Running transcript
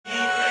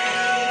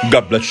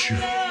God bless you.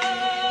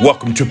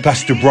 Welcome to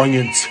Pastor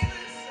Bryant's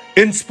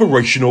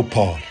Inspirational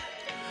Pod.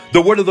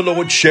 The word of the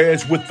Lord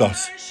shares with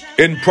us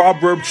in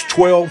Proverbs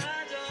 12,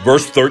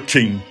 verse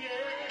 13.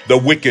 The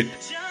wicked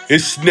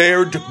is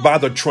snared by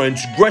the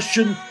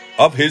transgression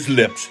of his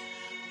lips,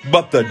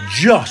 but the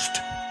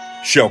just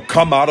shall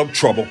come out of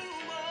trouble.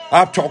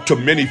 I've talked to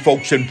many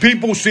folks and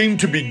people seem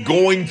to be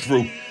going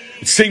through.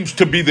 It seems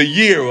to be the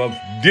year of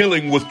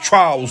dealing with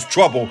trials,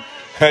 trouble,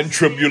 and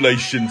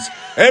tribulations.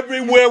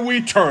 Everywhere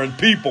we turn,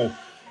 people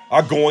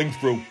are going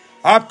through.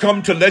 I've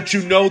come to let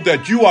you know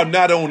that you are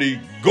not only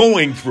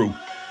going through,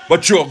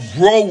 but you're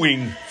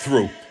growing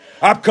through.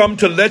 I've come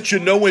to let you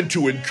know and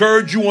to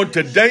encourage you on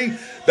today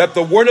that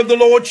the word of the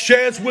Lord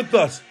shares with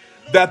us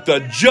that the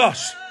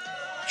just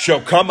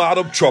shall come out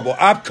of trouble.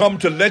 I've come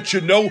to let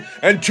you know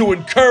and to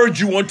encourage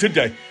you on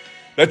today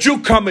that you're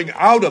coming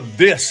out of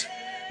this.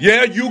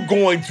 Yeah, you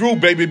going through,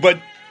 baby, but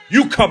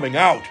you coming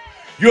out.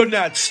 You're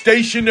not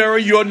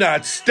stationary. You're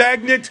not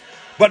stagnant,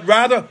 but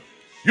rather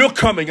you're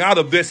coming out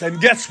of this. And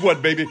guess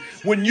what, baby?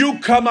 When you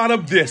come out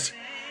of this,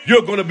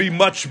 you're going to be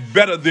much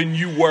better than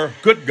you were.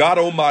 Good God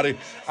Almighty.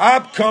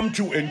 I've come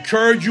to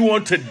encourage you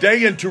on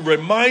today and to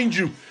remind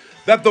you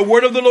that the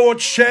word of the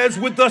Lord shares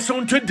with us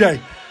on today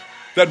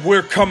that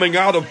we're coming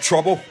out of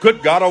trouble.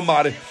 Good God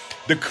Almighty.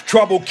 The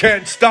trouble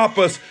can't stop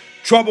us.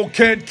 Trouble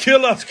can't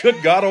kill us.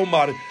 Good God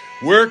Almighty.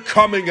 We're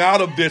coming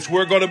out of this.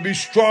 We're going to be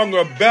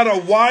stronger, better,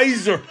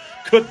 wiser.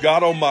 Good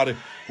God Almighty.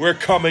 We're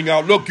coming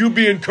out. Look, you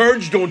be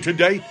encouraged on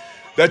today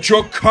that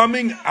you're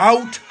coming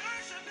out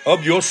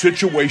of your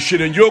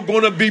situation and you're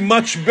going to be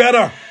much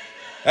better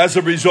as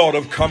a result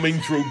of coming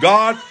through.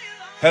 God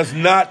has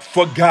not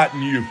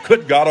forgotten you.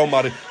 Good God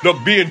Almighty.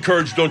 Look, be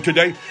encouraged on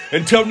today.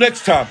 Until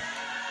next time,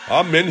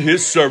 I'm in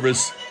his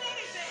service.